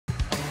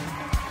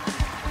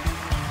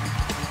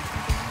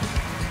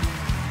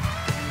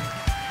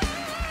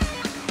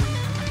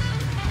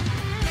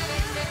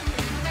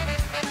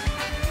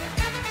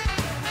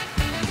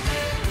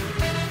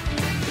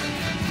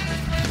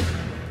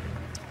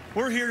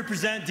here to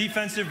present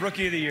Defensive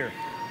Rookie of the Year.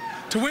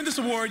 To win this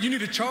award, you need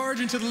to charge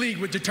into the league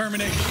with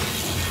determination.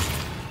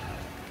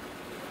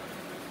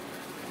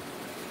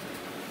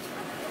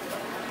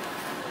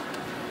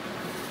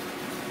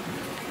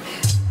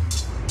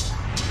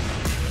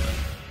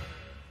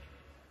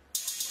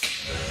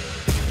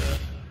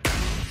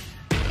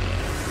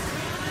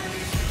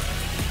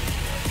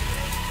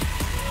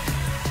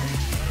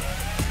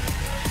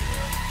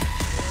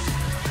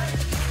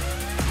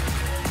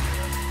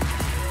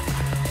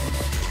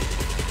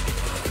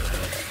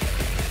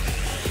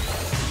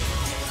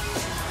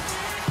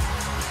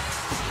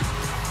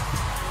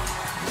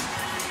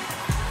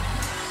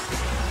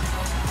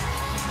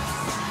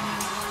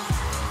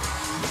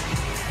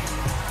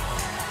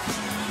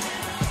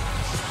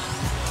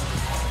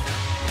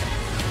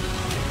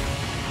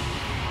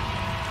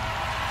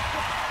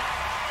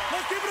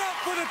 Let's give it up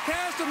for the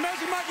cast of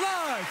Magic Mike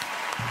Live.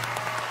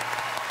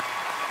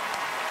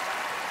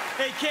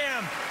 Hey,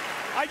 Cam,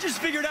 I just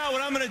figured out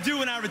what I'm going to do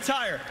when I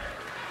retire.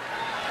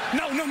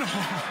 No.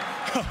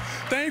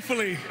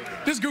 Thankfully,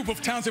 this group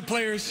of talented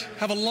players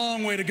have a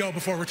long way to go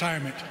before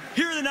retirement.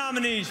 Here are the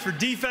nominees for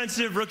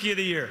Defensive Rookie of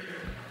the Year.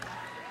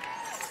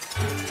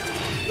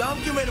 I'm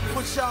getting ready to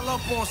put y'all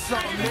up on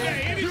something,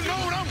 man. You know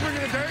what I'm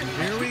bringing today.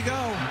 Here we go.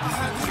 I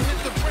had to hit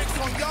the brakes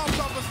on y'all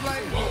brothers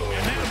like,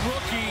 And that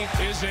rookie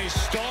is a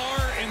star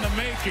in the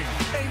making.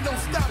 ain't no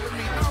stopping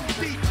me. I'm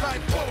deep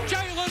like, whoa.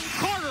 Jalen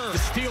Carter, the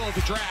steal of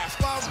the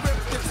draft. I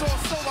ripped the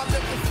torso, I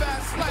live the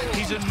fast life.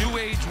 He's a new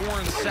age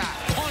Warren Sapp.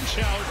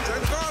 Punch out.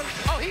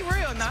 Oh, he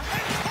real now.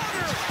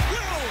 Carter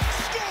will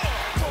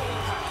score.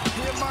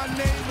 Hear my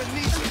name in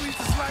these streets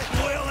is like,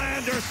 Will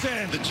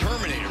Anderson. The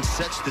Terminator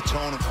sets the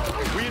tone.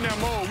 We in that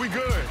mode. We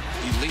good.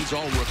 He leads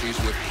all rookies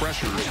with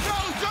pressures.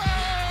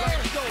 like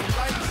yo,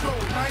 like flow,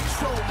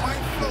 nitro,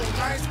 mic flow,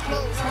 nice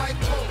clothes, like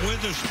clothes.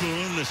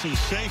 Witherspoon, the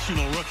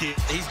sensational rookie.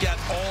 He's got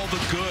all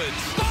the goods.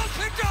 Ball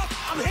picked up.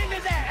 I'm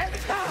hitting that every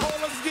time.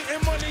 All us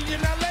getting money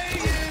in LA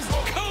is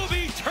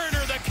Kobe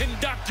Turner, the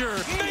conductor,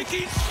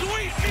 making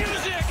sweet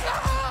music.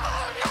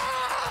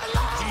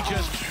 He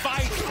just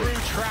fights through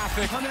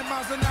traffic. 100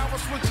 miles an hour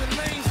switching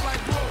lanes like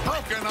whoa.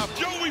 Broken up.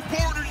 Joey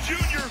Porter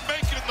Jr.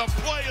 making the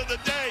play of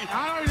the day.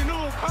 I already knew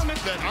it was coming.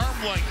 That arm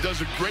length does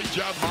a great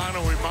job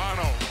mano a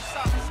mano.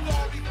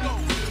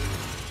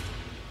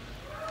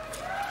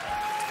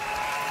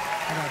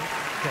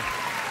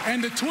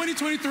 And the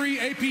 2023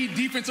 AP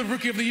Defensive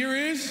Rookie of the Year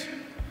is?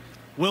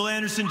 Will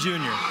Anderson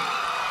Jr.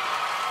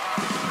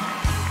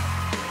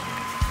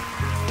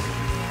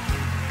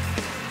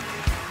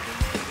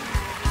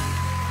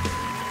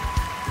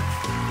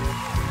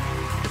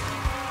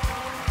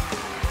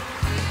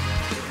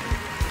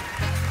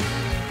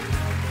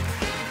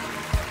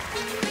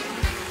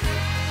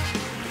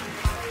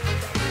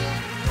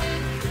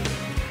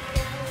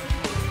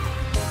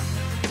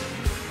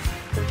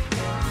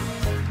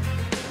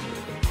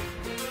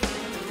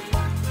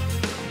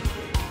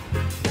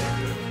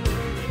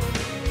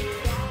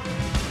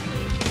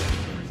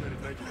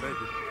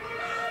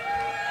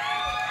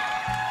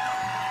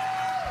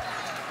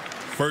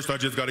 First, I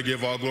just got to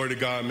give all glory to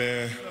God,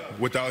 man.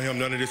 Without him,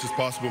 none of this is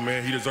possible,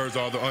 man. He deserves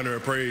all the honor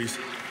and praise.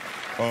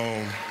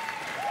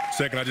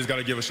 Second, I just got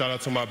to give a shout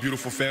out to my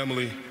beautiful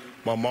family,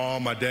 my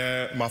mom, my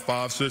dad, my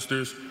 5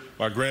 sisters,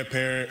 my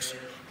grandparents,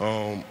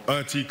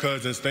 auntie,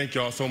 cousins. Thank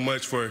y'all so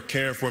much for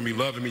caring for me,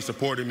 loving me,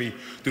 supporting me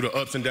through the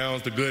ups and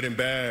downs, the good and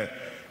bad,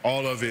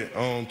 all of it.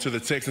 To the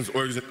Texans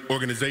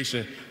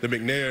organization, the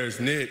McNairs,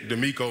 Nick,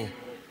 D'Amico.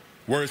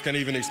 Words can't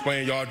even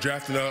explain y'all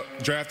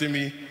drafting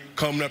me,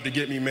 coming up to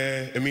get me,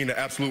 man. It mean the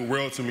absolute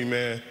world to me,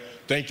 man.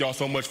 Thank y'all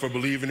so much for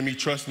believing in me,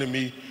 trusting in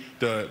me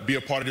to be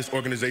a part of this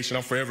organization.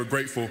 I'm forever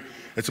grateful.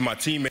 And to my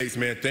teammates,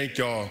 man, thank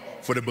y'all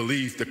for the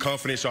belief, the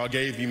confidence y'all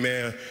gave me,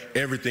 man,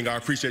 everything. I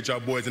appreciate y'all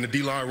boys. In the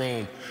D-line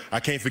room,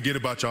 I can't forget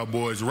about y'all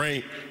boys.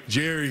 Rank,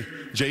 Jerry,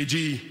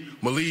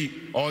 JG, Malik,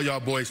 all y'all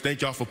boys,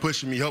 thank y'all for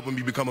pushing me, helping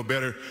me become a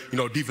better,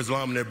 defensive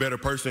lineman and a better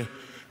person.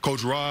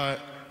 Coach Rod,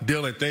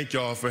 Dylan, thank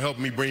y'all for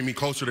helping me bring me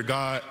closer to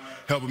God,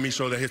 helping me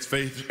show that his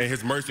faith and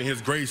his mercy and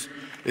his grace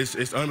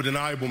is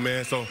undeniable,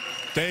 man. So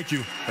thank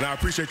you, and I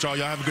appreciate y'all.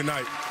 Y'all have a good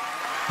night.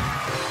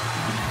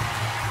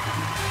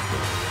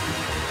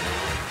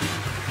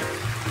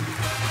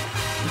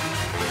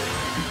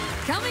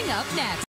 Coming up next.